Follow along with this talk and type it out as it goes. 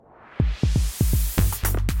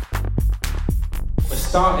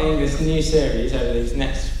starting this new series over these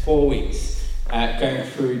next 4 weeks, going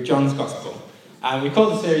through John's Gospel. And we call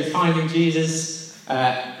the series Finding Jesus.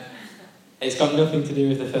 It's got nothing to do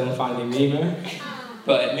with the film Finding Nemo,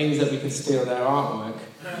 but it means that we can steal their artwork.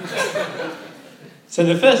 So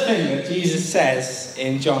the first thing that Jesus says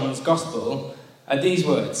in John's Gospel are these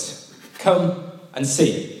words: "Come and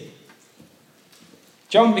see."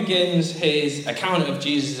 John begins his account of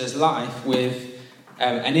Jesus' life with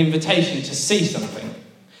an invitation to see something,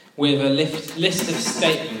 with a list of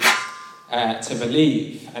statements to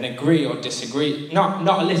believe and agree or disagree.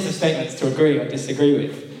 Not a list of statements to agree or disagree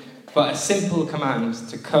with, but a simple command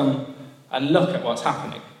to come and look at what's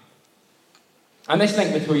happening. And this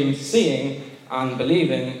link between seeing and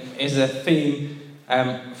believing is a theme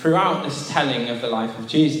throughout this telling of the life of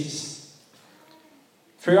Jesus.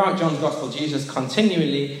 Throughout John's Gospel, Jesus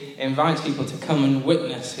continually invites people to come and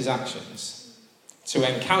witness his actions,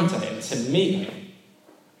 to encounter him, to meet him.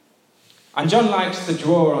 And John likes to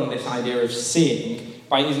draw on this idea of seeing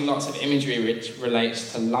by using lots of imagery which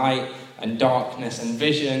relates to light and darkness and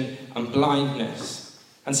vision and blindness.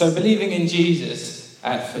 And so believing in Jesus,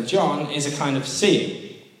 for John, is a kind of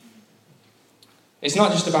seeing. It's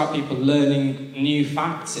not just about people learning new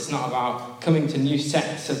facts, it's not about coming to new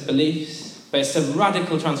sets of beliefs, but it's a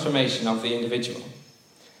radical transformation of the individual.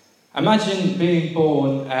 Imagine being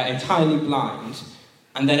born entirely blind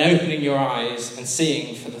and then opening your eyes and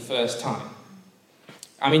seeing for the first time.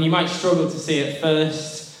 I mean, you might struggle to see at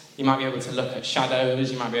first. You might be able to look at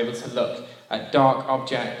shadows, you might be able to look at dark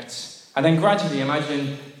objects, and then gradually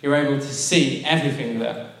imagine you're able to see everything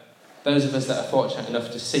that those of us that are fortunate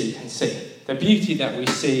enough to see can see. The beauty that we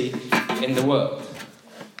see in the world.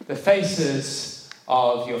 The faces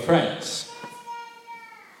of your friends.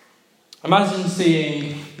 Imagine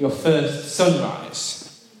seeing your first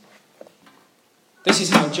sunrise. This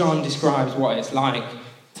is how John describes what it's like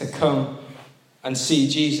to come and see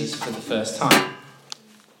Jesus for the first time.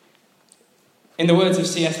 In the words of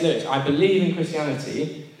C.S. Lewis, I believe in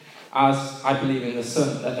Christianity as I believe in the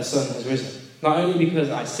sun, that the sun has risen. Not only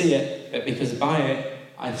because I see it, but because by it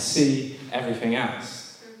I see everything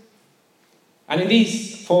else. And in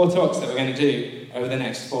these 4 talks that we're going to do over the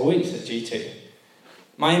next 4 weeks at G2,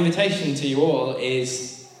 my invitation to you all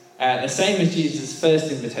is the same as Jesus'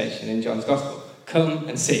 first invitation in John's Gospel. Come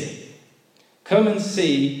and see. Come and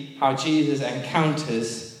see how Jesus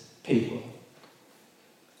encounters people.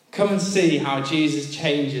 Come and see how Jesus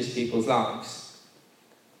changes people's lives.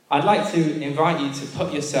 I'd like to invite you to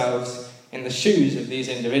put yourselves in the shoes of these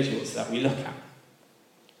individuals that we look at.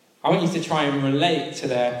 I want you to try and relate to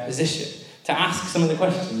their position, to ask some of the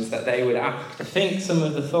questions that they would ask, to think some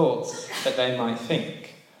of the thoughts that they might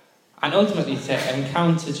think, and ultimately to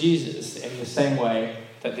encounter Jesus in the same way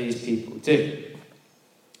that these people do.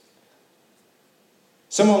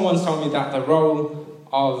 Someone once told me that the role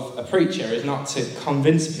of a preacher is not to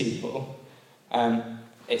convince people,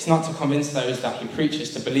 it's not to convince those that he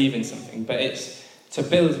preaches to believe in something, but it's to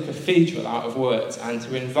build a cathedral out of words and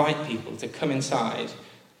to invite people to come inside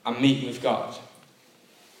and meet with God.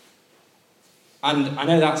 And I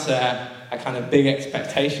know that's a kind of big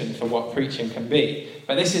expectation for what preaching can be,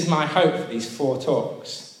 but this is my hope for these 4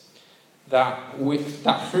 talks, that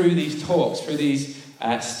through these talks, through these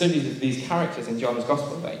studies of these characters in John's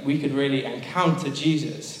Gospel, that we could really encounter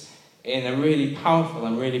Jesus in a really powerful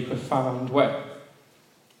and really profound way.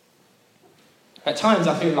 At times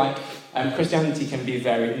I feel like Christianity can be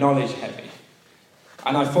very knowledge heavy.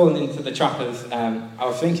 And I've fallen into the trap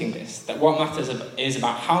of thinking this, that what matters is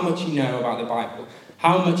about how much you know about the Bible,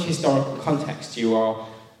 how much historical context you are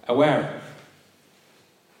aware of.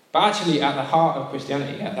 But actually, at the heart of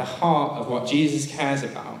Christianity, at the heart of what Jesus cares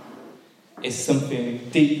about, is something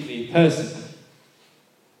deeply personal.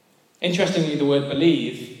 Interestingly, the word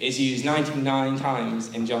believe is used 99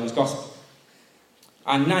 times in John's Gospel.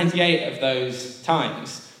 And 98 of those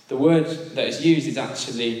times, the word that is used is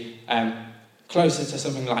actually closer to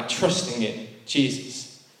something like trusting in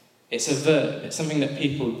Jesus. It's a verb, it's something that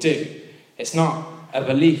people do. It's not a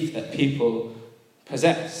belief that people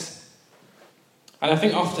possess. And I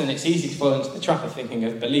think often it's easy to fall into the trap of thinking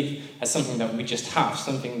of belief as something that we just have,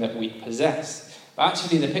 something that we possess. But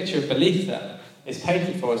actually the picture of belief that is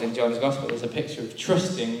painted for us in John's Gospel is a picture of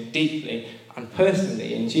trusting deeply and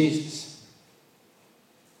personally in Jesus.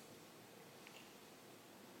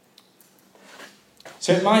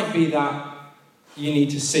 So it might be that you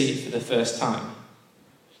need to see for the first time.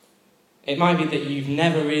 It might be that you've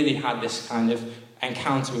never really had this kind of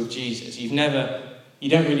encounter with Jesus. You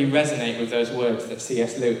don't really resonate with those words that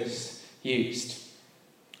C.S. Lewis used.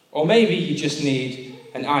 Or maybe you just need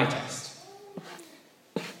an eye test.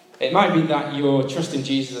 It might be that your trust in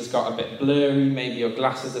Jesus has got a bit blurry, maybe your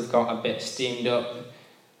glasses have got a bit steamed up,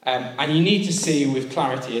 and you need to see with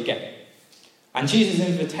clarity again. And Jesus'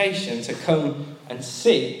 invitation to come and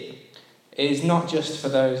see is not just for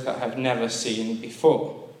those that have never seen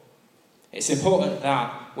before. It's important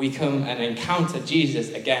that we come and encounter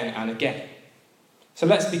Jesus again and again. So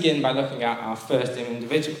let's begin by looking at our first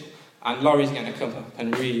individual, and Laurie's going to come up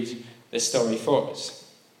and read this story for us.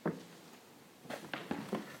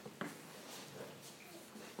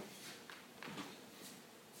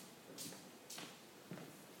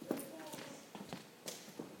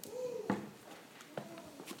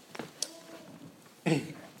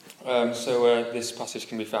 This passage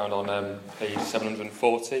can be found on page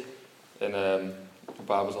 740 in the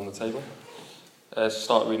Bibles on the table.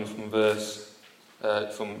 Start reading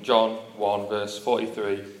from John 1, verse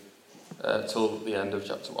 43 till the end of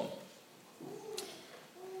chapter 1.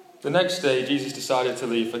 The next day, Jesus decided to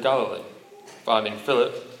leave for Galilee. Finding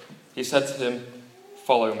Philip, he said to him,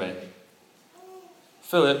 "Follow me."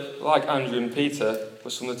 Philip, like Andrew and Peter,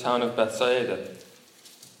 was from the town of Bethsaida.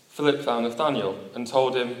 Philip found Nathanael and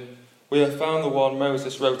told him, "We have found the one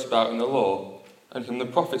Moses wrote about in the law, and whom the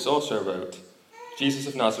prophets also wrote, Jesus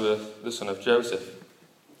of Nazareth, the son of Joseph."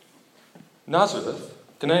 "Nazareth?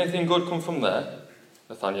 Can anything good come from there?"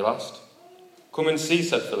 Nathanael asked. "Come and see,"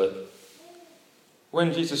 said Philip.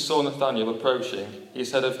 When Jesus saw Nathanael approaching, he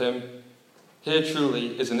said of him, "Here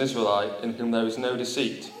truly is an Israelite in whom there is no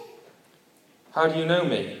deceit." "How do you know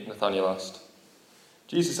me?" Nathanael asked.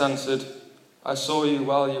 Jesus answered, "I saw you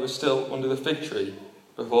while you were still under the fig tree,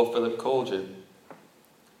 before Philip called you."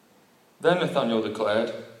 Then Nathanael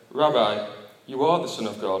declared, "Rabbi, you are the Son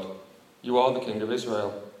of God. You are the King of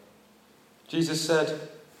Israel." Jesus said,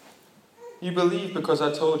 "You believe because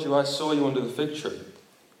I told you I saw you under the fig tree.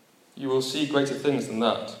 You will see greater things than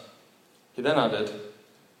that." He then added,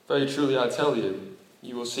 "Very truly I tell you,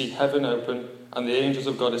 you will see heaven open and the angels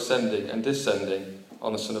of God ascending and descending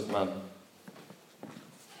on the Son of Man."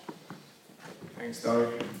 Thanks,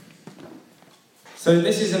 Dory. So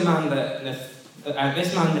this is a man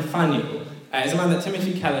Nathanael, is a man that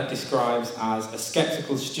Timothy Keller describes as a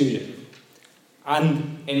sceptical student.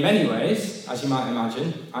 And in many ways, as you might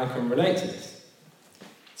imagine, I can relate to this.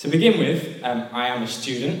 To begin with, I am a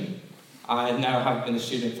student. I now have been a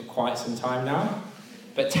student for quite some time now.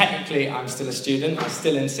 But technically, I'm still a student. I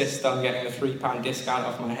still insist on getting a £3 discount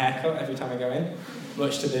off my haircut every time I go in,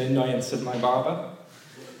 much to the annoyance of my barber.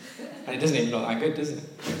 And it doesn't even look that good, does it?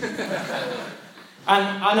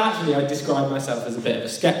 And actually, I describe myself as a bit of a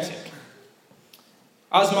skeptic.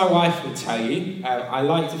 As my wife would tell you, I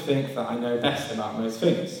like to think that I know best about most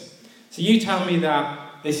things. So you tell me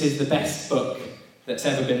that this is the best book that's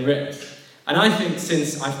ever been written. And I think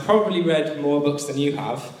since I've probably read more books than you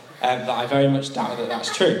have, that I very much doubt that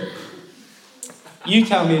that's true. You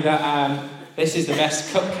tell me that this is the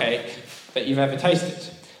best cupcake that you've ever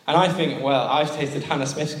tasted. And I think, well, I've tasted Hannah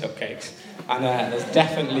Smith's cupcakes, and there's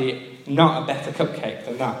definitely not a better cupcake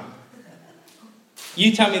than that.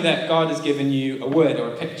 You tell me that God has given you a word or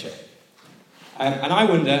a picture. And I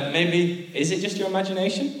wonder, maybe, is it just your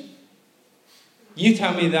imagination? You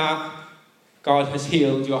tell me that God has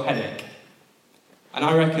healed your headache. And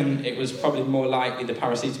I reckon it was probably more likely the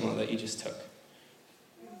paracetamol that you just took.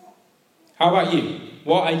 How about you?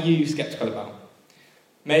 What are you sceptical about?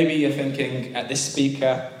 Maybe you're thinking, this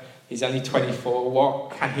speaker, he's only 24,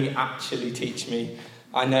 what can he actually teach me?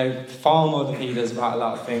 I know far more than he does about a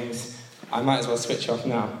lot of things. I might as well switch off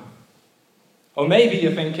now. Or maybe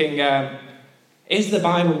you're thinking, is the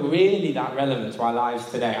Bible really that relevant to our lives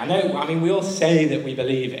today? We all say that we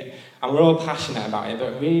believe it, and we're all passionate about it,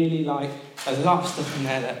 but really, there's a lot of stuff in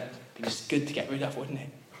there that would be just good to get rid of, wouldn't it?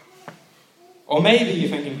 Or maybe you're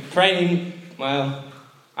thinking, praying, well,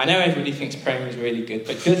 I know everybody thinks praying is really good,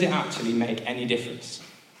 but does it actually make any difference?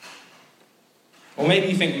 Or maybe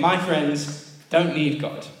you think, my friends don't need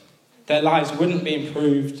God. Their lives wouldn't be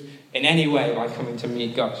improved in any way by coming to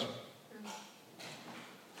meet God.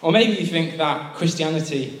 Or maybe you think that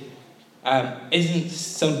Christianity isn't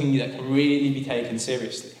something that can really be taken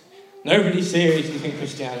seriously. Nobody seriously thinks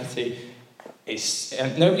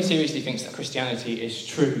that Christianity is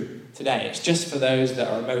true today. It's just for those that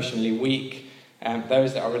are emotionally weak,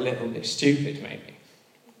 those that are a little bit stupid, maybe.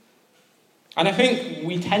 And I think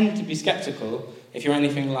we tend to be sceptical, if you're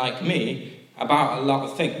anything like me, about a lot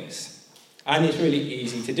of things. And it's really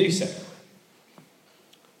easy to do so.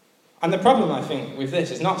 And the problem, I think, with this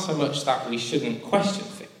is not so much that we shouldn't question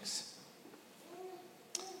things.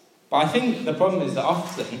 But I think the problem is that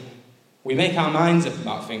often we make our minds up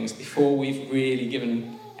about things before we've really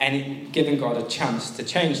given God a chance to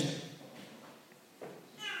change them.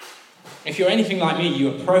 If you're anything like me, you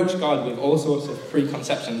approach God with all sorts of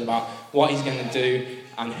preconceptions about what he's going to do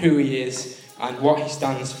and who he is and what he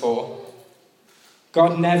stands for.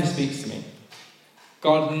 God never speaks to me.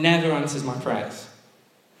 God never answers my prayers.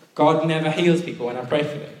 God never heals people when I pray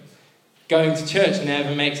for them. Going to church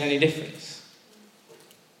never makes any difference.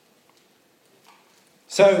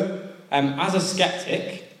 So, as a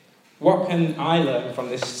skeptic, what can I learn from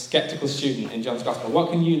this skeptical student in John's Gospel?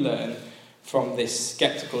 What can you learn from this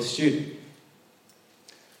skeptical student?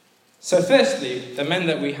 So firstly, the men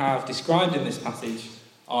that we have described in this passage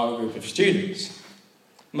are a group of students.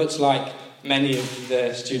 Much like many of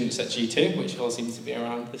the students at G2, which all seem to be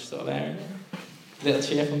around this sort of area. A little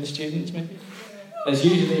cheer from the students, maybe? There's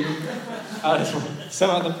usually...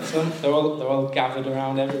 they're all gathered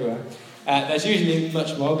around everywhere. There's usually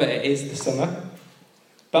much more, but it is the summer.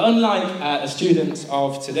 But unlike the students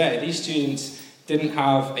of today, these students didn't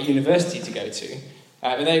have a university to go to,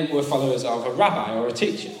 but they were followers of a rabbi or a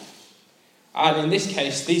teacher. And in this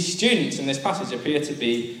case, these students in this passage appear to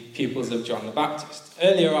be pupils of John the Baptist.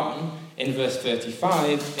 Earlier on, in verse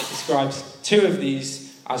 35, it describes two of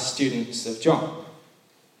these as students of John.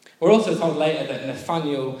 We're also told later that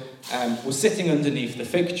Nathanael was sitting underneath the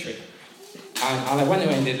fig tree. And I went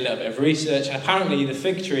away and did a little bit of research, and apparently the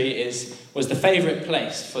fig tree was the favourite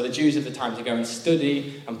place for the Jews of the time to go and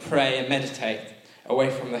study and pray and meditate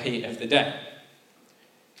away from the heat of the day.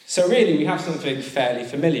 So really, we have something fairly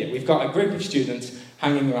familiar. We've got a group of students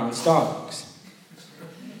hanging around Starbucks.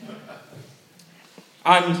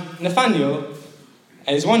 And Nathanael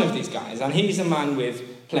is one of these guys, and he's a man with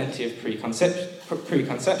plenty of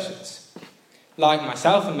preconceptions. Like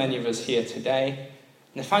myself and many of us here today,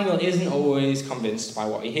 Nathanael isn't always convinced by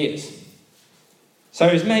what he hears. So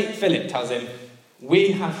his mate Philip tells him,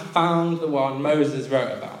 "We have found the one Moses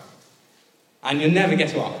wrote about." And you'll never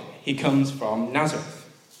guess what? He comes from Nazareth.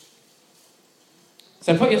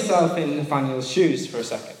 So put yourself in Nathanael's shoes for a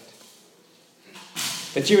second.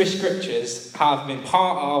 The Jewish scriptures have been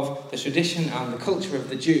part of the tradition and the culture of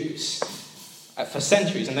the Jews for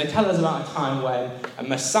centuries, and they tell us about a time when a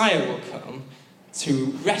Messiah will come to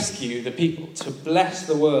rescue the people, to bless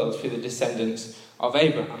the world through the descendants of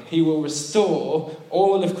Abraham. He will restore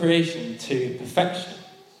all of creation to perfection.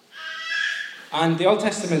 And the Old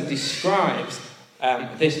Testament describes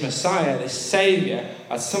this Messiah, this Saviour,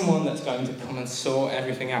 as someone that's going to come and sort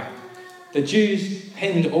everything out. The Jews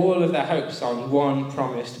pinned all of their hopes on one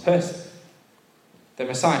promised person, the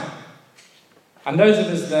Messiah. And those of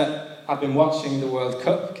us that have been watching the World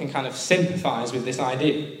Cup can kind of sympathise with this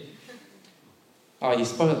idea. Oh, you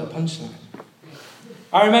spoiled the punchline.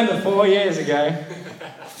 I remember 4 years ago,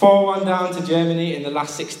 4-1 down to Germany in the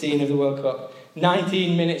last 16 of the World Cup,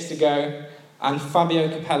 19 minutes to go, and Fabio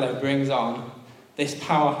Capello brings on this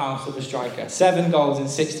powerhouse of a striker. 7 goals in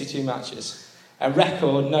 62 matches. A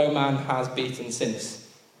record no man has beaten since.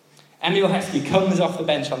 Emil Heskey comes off the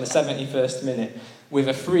bench on the 71st minute with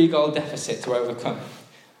a 3-goal deficit to overcome.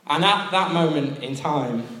 And at that moment in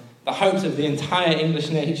time, the hopes of the entire English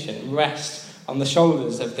nation rest on the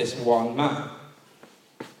shoulders of this one man.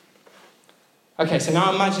 Okay, so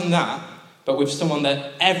now imagine that, but with someone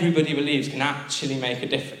that everybody believes can actually make a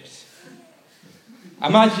difference.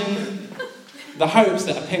 Imagine the hopes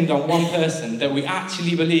that are pinned on one person that we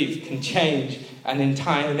actually believe can change an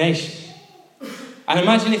entire nation. And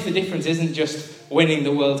imagine if the difference isn't just winning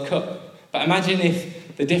the World Cup, but imagine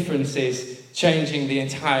if the difference is changing the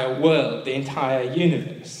entire world, the entire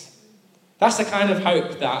universe. That's the kind of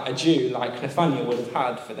hope that a Jew like Nathanael would have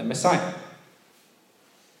had for the Messiah.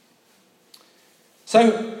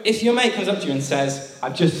 So, if your mate comes up to you and says,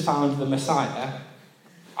 "I've just found the Messiah,"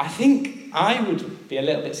 I think I would be a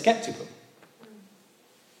little bit sceptical.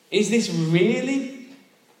 Is this really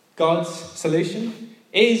God's solution?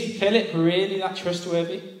 Is Philip really that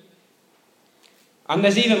trustworthy? And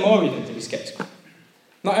there's even more reason to be sceptical.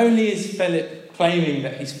 Not only is Philip claiming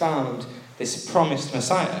that he's found this promised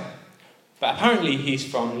Messiah, but apparently he's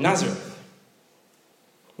from Nazareth.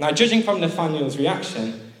 Now, judging from Nathanael's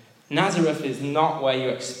reaction, Nazareth is not where you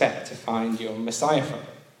expect to find your Messiah from.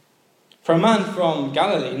 For a man from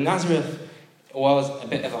Galilee, Nazareth was a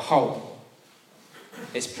bit of a hole.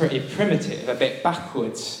 It's pretty primitive, a bit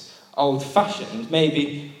backwards, old-fashioned,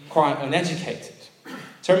 maybe quite uneducated.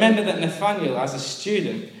 So remember that Nathanael, as a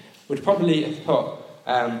student, would probably have put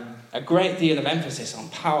a great deal of emphasis on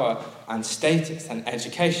power and status and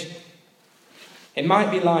education. It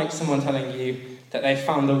might be like someone telling you that they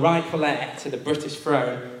found the rightful heir to the British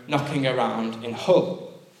throne knocking around in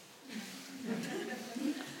Hull.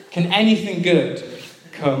 Can anything good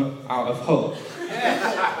come out of Hull?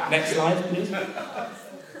 Next slide, please.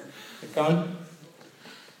 Keep going.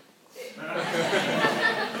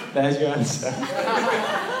 There's your answer.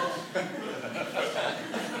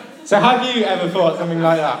 So have you ever thought something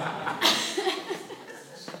like that?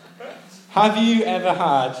 Have you ever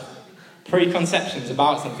had preconceptions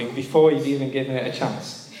about something before you've even given it a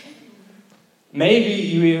chance? Maybe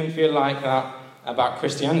you even feel like that about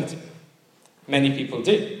Christianity. Many people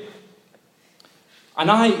do. And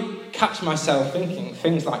I catch myself thinking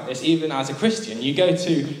things like this even as a Christian. You go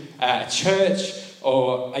to a church,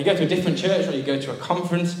 or you go to a different church, or you go to a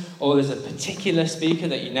conference, or there's a particular speaker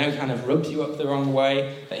that you know kind of rubs you up the wrong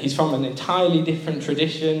way, that he's from an entirely different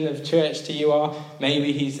tradition of church to you are.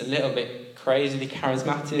 Maybe he's a little bit crazily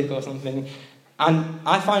charismatic or something. And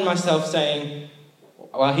I find myself saying,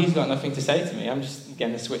 well, he's got nothing to say to me. I'm just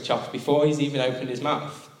going to switch off before he's even opened his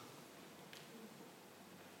mouth.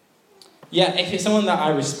 Yeah, if it's someone that I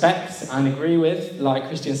respect and agree with, like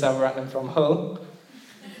Christian Selvaratnam from Hull,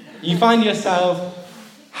 you find yourself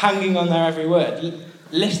hanging on their every word,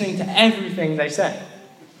 listening to everything they say.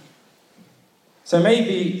 So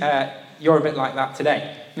maybe you're a bit like that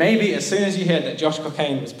today. Maybe as soon as you heard that Josh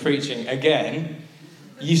Cockayne was preaching again,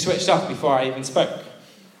 you switched off before I even spoke.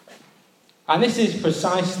 And this is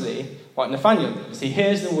precisely what Nathaniel does. He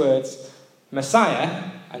hears the words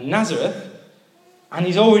Messiah and Nazareth, and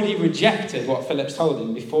he's already rejected what Philip's told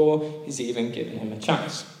him before he's even given him a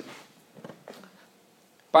chance.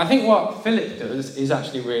 But I think what Philip does is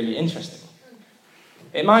actually really interesting.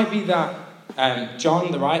 It might be that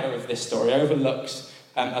John, the writer of this story, overlooks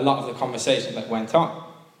a lot of the conversation that went on.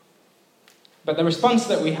 But the response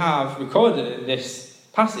that we have recorded in this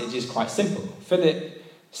passage is quite simple. Philip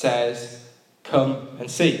says, "Come and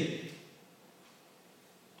see."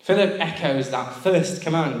 Philip echoes that first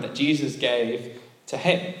command that Jesus gave to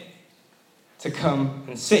him, to come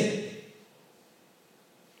and see.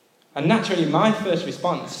 And naturally, my first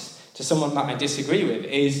response to someone that I disagree with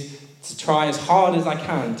is to try as hard as I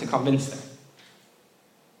can to convince them.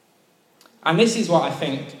 And this is what I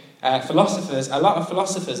think a lot of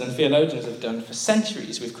philosophers and theologians have done for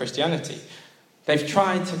centuries with Christianity. They've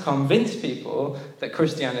tried to convince people that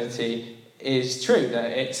Christianity is true,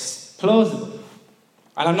 that it's plausible.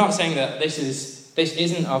 And I'm not saying that this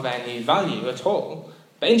isn't of any value at all.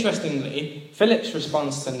 But interestingly, Philip's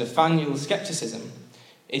response to Nathaniel's skepticism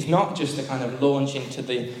is not just a kind of launch into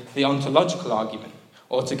the ontological argument,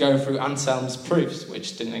 or to go through Anselm's proofs,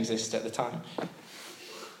 which didn't exist at the time.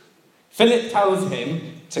 Philip tells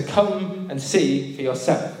him to come and see for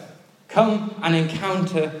yourself. Come and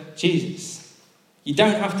encounter Jesus. You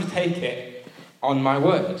don't have to take it on my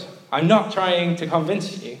word. I'm not trying to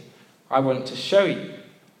convince you. I want to show you.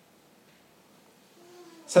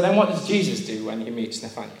 So then what does Jesus do when he meets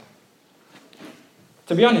Nathaniel?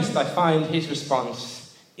 To be honest, I find his response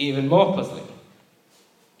even more puzzling.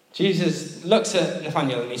 Jesus looks at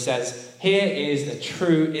Nathaniel and he says, "Here is a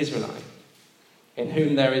true Israelite, in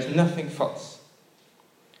whom there is nothing false."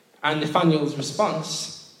 And Nathaniel's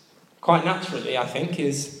response, quite naturally, I think,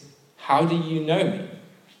 is, "How do you know me?"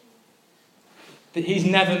 That he's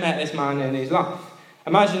never met this man in his life.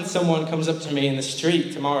 Imagine someone comes up to me in the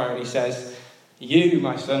street tomorrow and he says, "You,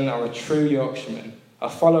 my son, are a true Yorkshireman, a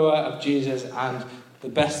follower of Jesus and the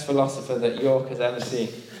best philosopher that York has ever seen."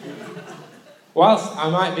 Whilst I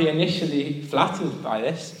might be initially flattered by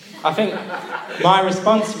this, I think my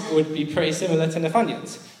response would be pretty similar to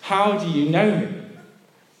Nathaniel's. How do you know me?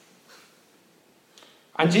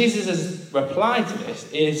 And Jesus' reply to this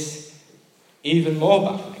is even more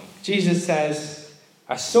baffling. Jesus says,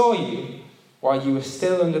 "I saw you while you were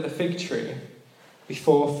still under the fig tree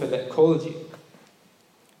before Philip called you."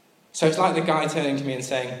 So it's like the guy turning to me and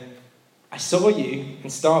saying, "I saw you in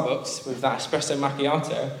Starbucks with that espresso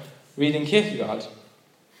macchiato reading Kierkegaard."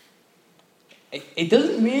 It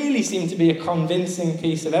doesn't really seem to be a convincing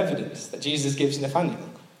piece of evidence that Jesus gives Nathaniel.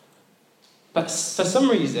 But for some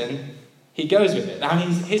reason, he goes with it.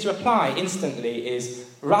 And his reply instantly is,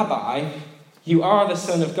 "Rabbi, you are the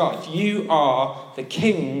Son of God. You are the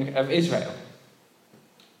King of Israel."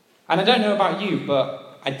 And I don't know about you,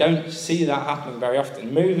 but I don't see that happening very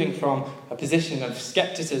often. Moving from a position of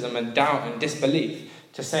skepticism and doubt and disbelief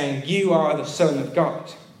to saying, "You are the Son of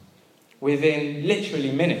God," within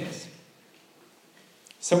literally minutes.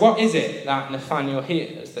 So what is it that Nathaniel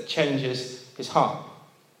hears that changes his heart?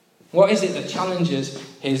 What is it that challenges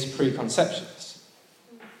his preconceptions?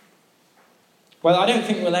 Well, I don't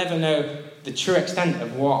think we'll ever know the true extent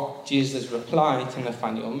of what Jesus' reply to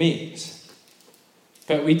Nathaniel means.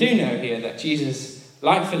 But we do know here that Jesus,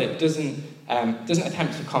 like Philip, doesn't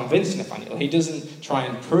attempt to convince Nathaniel. He doesn't try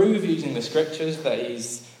and prove using the scriptures that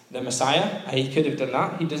he's the Messiah. He could have done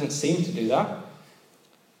that. He doesn't seem to do that.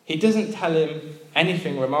 He doesn't tell him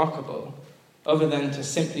anything remarkable. other than to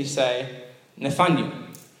simply say, "Nathanael,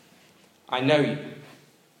 I know you."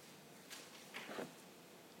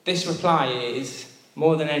 This reply is,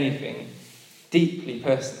 more than anything, deeply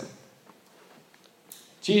personal.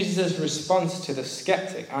 Jesus' response to the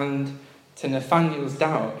skeptic and to Nathanael's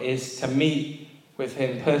doubt is to meet with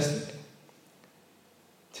him personally.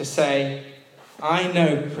 To say, "I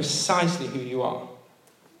know precisely who you are.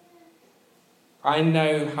 I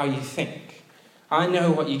know how you think. I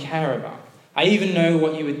know what you care about. I even know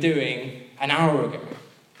what you were doing an hour ago."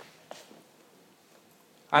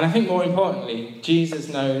 And I think more importantly, Jesus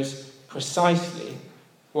knows precisely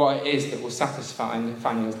what it is that will satisfy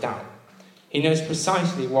Nathanael's doubt. He knows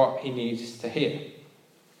precisely what he needs to hear.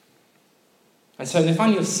 And so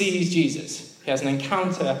Nathanael sees Jesus. He has an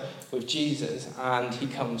encounter with Jesus and he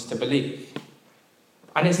comes to believe.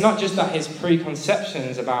 And it's not just that his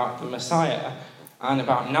preconceptions about the Messiah and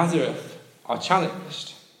about Nazareth are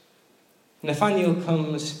challenged. Nathanael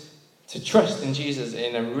comes to trust in Jesus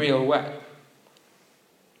in a real way.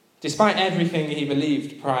 Despite everything he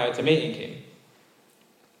believed prior to meeting him,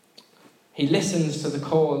 he listens to the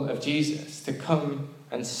call of Jesus to come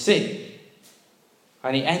and see,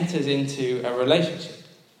 and he enters into a relationship.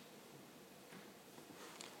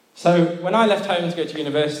 So when I left home to go to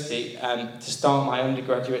university to start my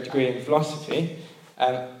undergraduate degree in philosophy,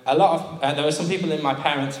 there were some people in my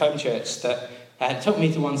parents' home church that took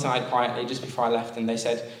me to one side quietly just before I left, and they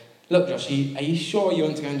said, "Look, Josh, are you sure you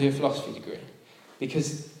want to go and do a philosophy degree?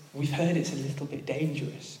 Because we've heard it's a little bit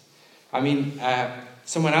dangerous. I mean,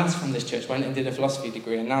 someone else from this church went and did a philosophy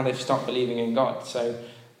degree, and now they've stopped believing in God. So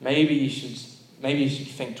maybe you should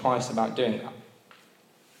think twice about doing that."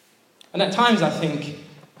 And at times I think,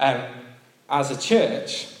 as a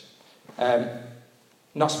church,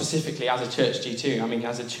 not specifically as a church G2, I mean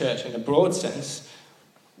as a church in a broad sense,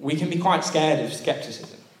 we can be quite scared of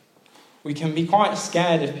skepticism. We can be quite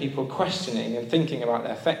scared of people questioning and thinking about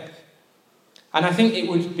their faith. And I think it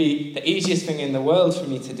would be the easiest thing in the world for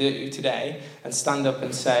me to do today and stand up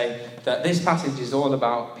and say that this passage is all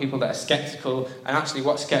about people that are skeptical, and actually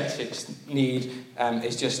what skeptics need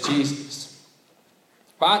is just Jesus.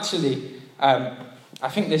 But actually, I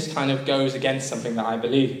think this kind of goes against something that I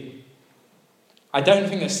believe. I don't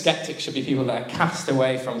think that skeptics should be people that are cast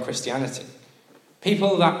away from Christianity.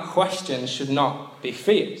 People that question should not be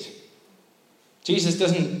feared. Jesus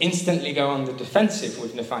doesn't instantly go on the defensive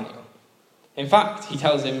with Nathanael. In fact, he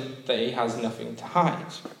tells him that he has nothing to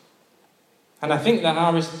hide. And I think that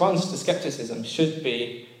our response to skepticism should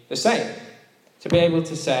be the same. To be able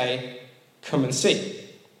to say, "Come and see.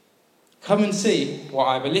 Come and see what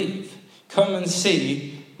I believe. Come and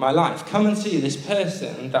see my life. Come and see this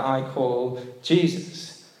person that I call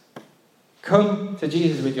Jesus. Come to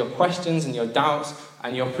Jesus with your questions and your doubts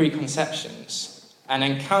and your preconceptions and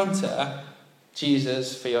encounter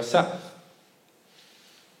Jesus for yourself."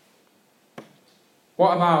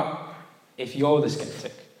 What about if you're the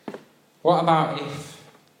skeptic? What about if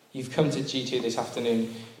you've come to G2 this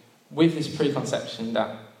afternoon with this preconception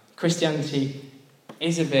that Christianity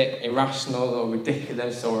is a bit irrational or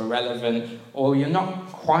ridiculous or irrelevant, or you're not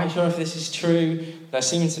quite sure if this is true? There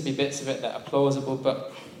seems to be bits of it that are plausible,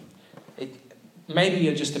 but maybe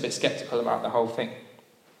you're just a bit skeptical about the whole thing.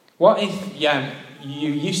 What if you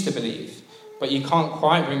used to believe, but you can't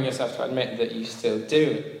quite bring yourself to admit that you still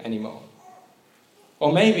do anymore?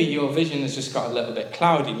 Or maybe your vision has just got a little bit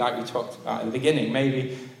cloudy, like we talked about at the beginning.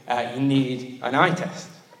 Maybe you need an eye test.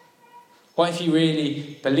 What if you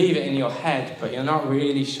really believe it in your head, but you're not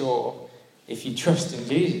really sure if you trust in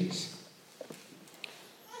Jesus?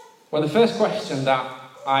 Well, the first question that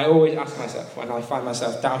I always ask myself when I find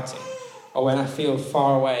myself doubting, or when I feel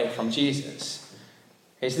far away from Jesus,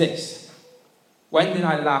 is this: when did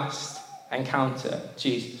I last encounter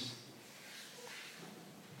Jesus?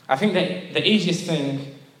 I think that the easiest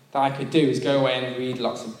thing that I could do is go away and read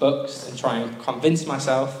lots of books and try and convince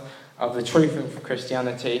myself of the truth of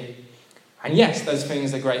Christianity. And yes, those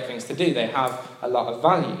things are great things to do. They have a lot of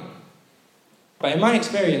value. But in my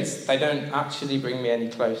experience, they don't actually bring me any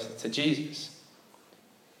closer to Jesus.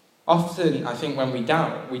 Often, I think when we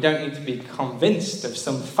doubt, we don't need to be convinced of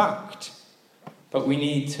some fact, but we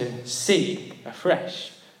need to see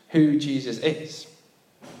afresh who Jesus is.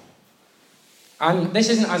 And this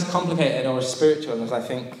isn't as complicated or as spiritual as I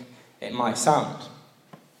think it might sound.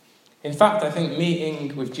 In fact, I think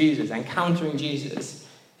meeting with Jesus, encountering Jesus,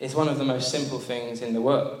 is one of the most simple things in the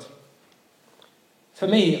world. For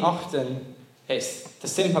me, often, it's the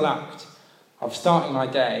simple act of starting my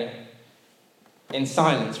day in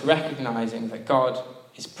silence, recognizing that God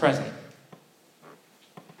is present.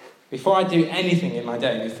 Before I do anything in my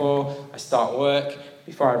day, before I start work,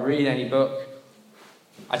 before I read any book,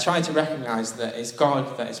 I try to recognise that it's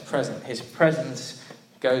God that is present. His presence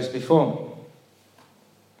goes before me.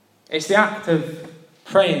 It's the act of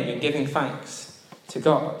praying and giving thanks to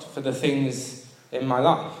God for the things in my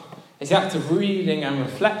life. It's the act of reading and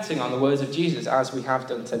reflecting on the words of Jesus as we have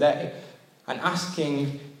done today and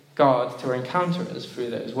asking God to encounter us through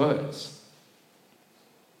those words.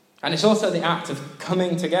 And it's also the act of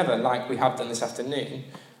coming together like we have done this afternoon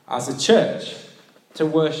as a church to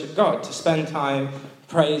worship God, to spend time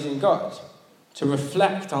praising God, to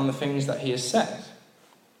reflect on the things that he has said.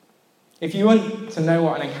 If you want to know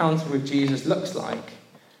what an encounter with Jesus looks like,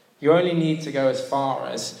 you only need to go as far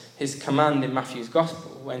as his command in Matthew's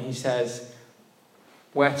Gospel when he says,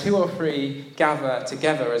 "Where 2 or 3 gather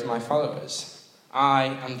together as my followers, I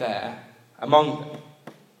am there among them."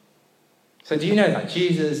 So do you know that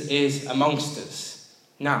Jesus is amongst us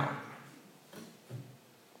now?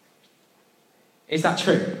 Is that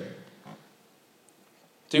true?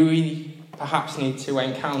 Do we perhaps need to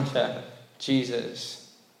encounter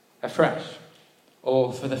Jesus afresh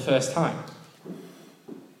or for the first time?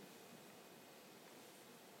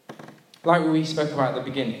 Like we spoke about at the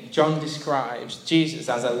beginning, John describes Jesus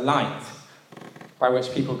as a light by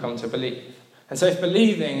which people come to believe. And so if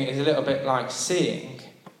believing is a little bit like seeing,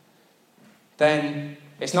 then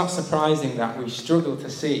it's not surprising that we struggle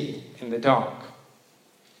to see in the dark.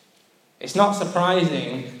 It's not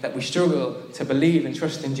surprising that we struggle to believe and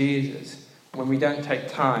trust in Jesus when we don't take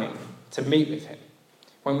time to meet with him,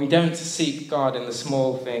 when we don't seek God in the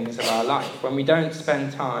small things of our life, when we don't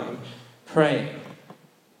spend time praying.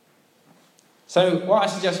 So what I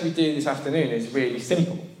suggest we do this afternoon is really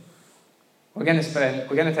simple. We're going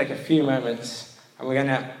to take a few moments and we're going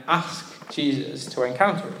to ask Jesus to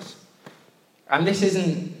encounter us. And this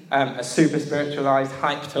isn't a super spiritualized,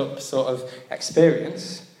 hyped up sort of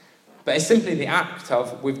experience, but it's simply the act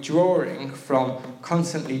of withdrawing from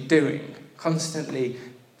constantly doing, constantly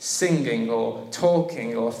singing or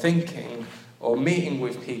talking or thinking or meeting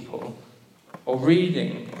with people or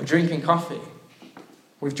reading or drinking coffee.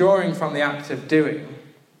 Withdrawing from the act of doing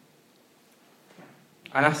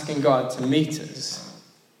and asking God to meet us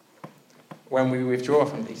when we withdraw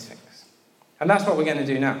from these things. And that's what we're going to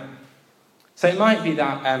do now. So it might be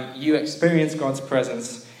that you experience God's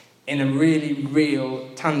presence in a really real,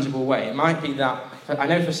 tangible way. It might be that, I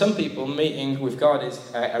know for some people, meeting with God is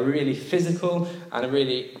a really physical and a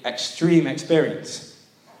really extreme experience.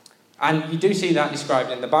 And you do see that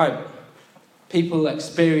described in the Bible. People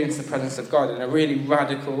experience the presence of God in a really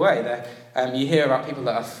radical way. You hear about people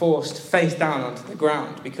that are forced face down onto the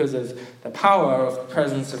ground because of the power of the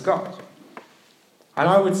presence of God. And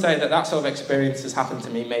I would say that sort of experience has happened to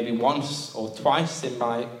me maybe once or twice in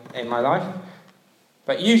my life.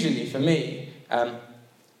 But usually for me,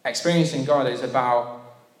 experiencing God is about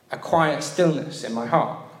a quiet stillness in my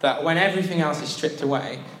heart. That when everything else is stripped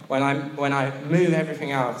away, when I move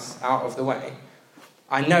everything else out of the way,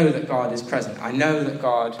 I know that God is present. I know that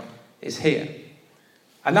God is here.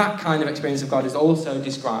 And that kind of experience of God is also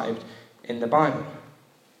described in the Bible.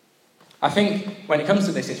 I think when it comes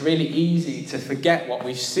to this, it's really easy to forget what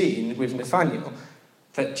we've seen with Nathanael,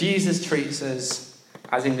 that Jesus treats us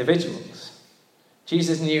as individuals.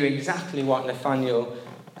 Jesus knew exactly what Nathanael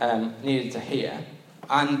needed to hear,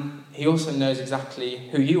 and he also knows exactly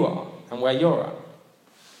who you are and where you're at.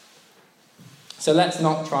 So let's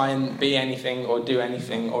not try and be anything or do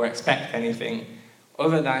anything or expect anything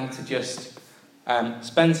other than to just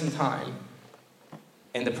spend some time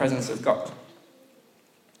in the presence of God.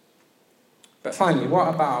 But finally, what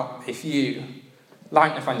about if you,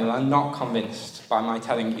 like Nathanael, are not convinced by my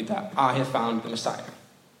telling you that I have found the Messiah?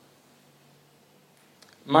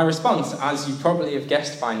 My response, as you probably have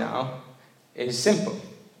guessed by now, is simple.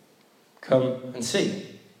 Come and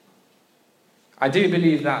see. I do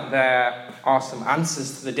believe that there are some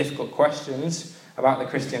answers to the difficult questions about the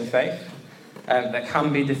Christian faith that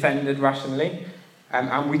can be defended rationally,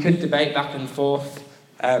 and we could debate back and forth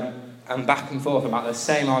about the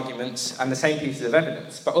same arguments and the same pieces of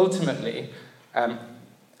evidence. But ultimately,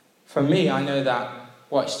 for me, I know that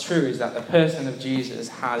what's true is that the person of Jesus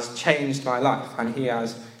has changed my life and he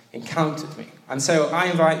has encountered me. And so I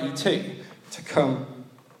invite you too to come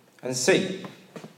and see.